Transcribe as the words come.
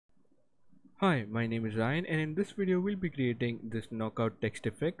Hi, my name is Ryan, and in this video we'll be creating this knockout text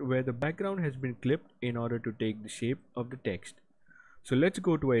effect where the background has been clipped in order to take the shape of the text. So let's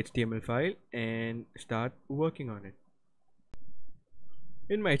go to our HTML file and start working on it.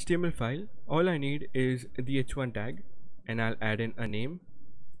 In my HTML file, all I need is the h1 tag, and I'll add in a name.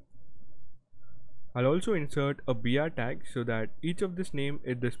 I'll also insert a br tag so that each of this name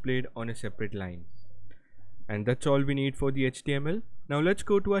is displayed on a separate line. And that's all we need for the HTML. Now let's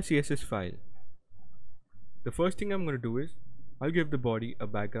go to our CSS file. The first thing I'm going to do is I'll give the body a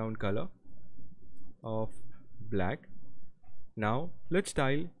background color of black. Now let's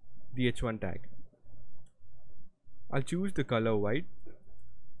style the h1 tag. I'll choose the color white.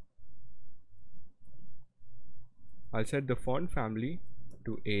 I'll set the font family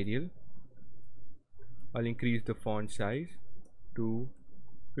to Arial. I'll increase the font size to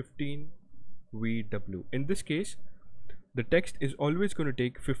 15 VW. In this case, the text is always going to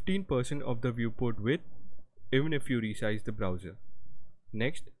take 15% of the viewport width even if you resize the browser.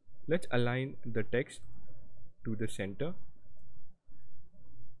 Next, let's align the text to the center.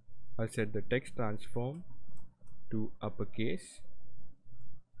 I'll set the text transform to uppercase.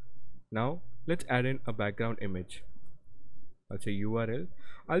 Now let's add in a background image. I'll say URL.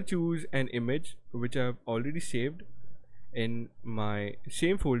 I'll choose an image which I've already saved in my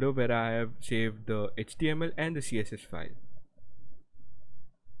same folder where I have saved the HTML and the CSS file.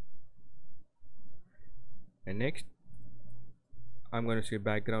 And next, I'm going to say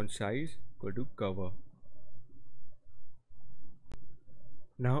background size equal to cover.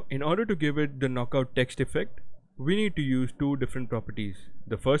 Now, in order to give it the knockout text effect, we need to use two different properties.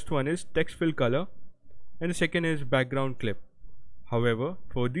 The first one is text fill color and the second is background clip. However,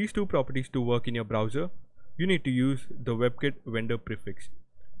 for these two properties to work in your browser, you need to use the WebKit vendor prefix.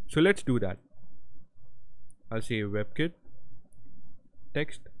 So let's do that. I'll say WebKit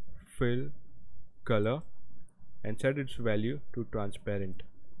text fill color and set its value to transparent.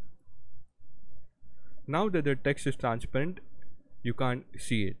 Now that the text is transparent, you can't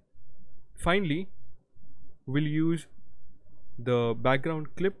see it. Finally, we'll use the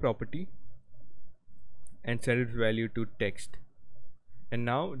background clip property and set its value to text. And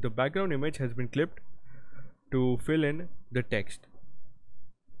now the background image has been clipped to fill in the text.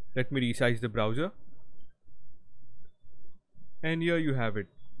 Let me resize the browser. And here you have it,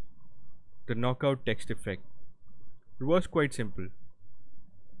 the knockout text effect. It was quite simple.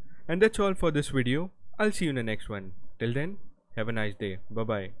 And that's all for this video. I'll see you in the next one. Till then, have a nice day. Bye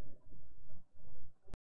bye.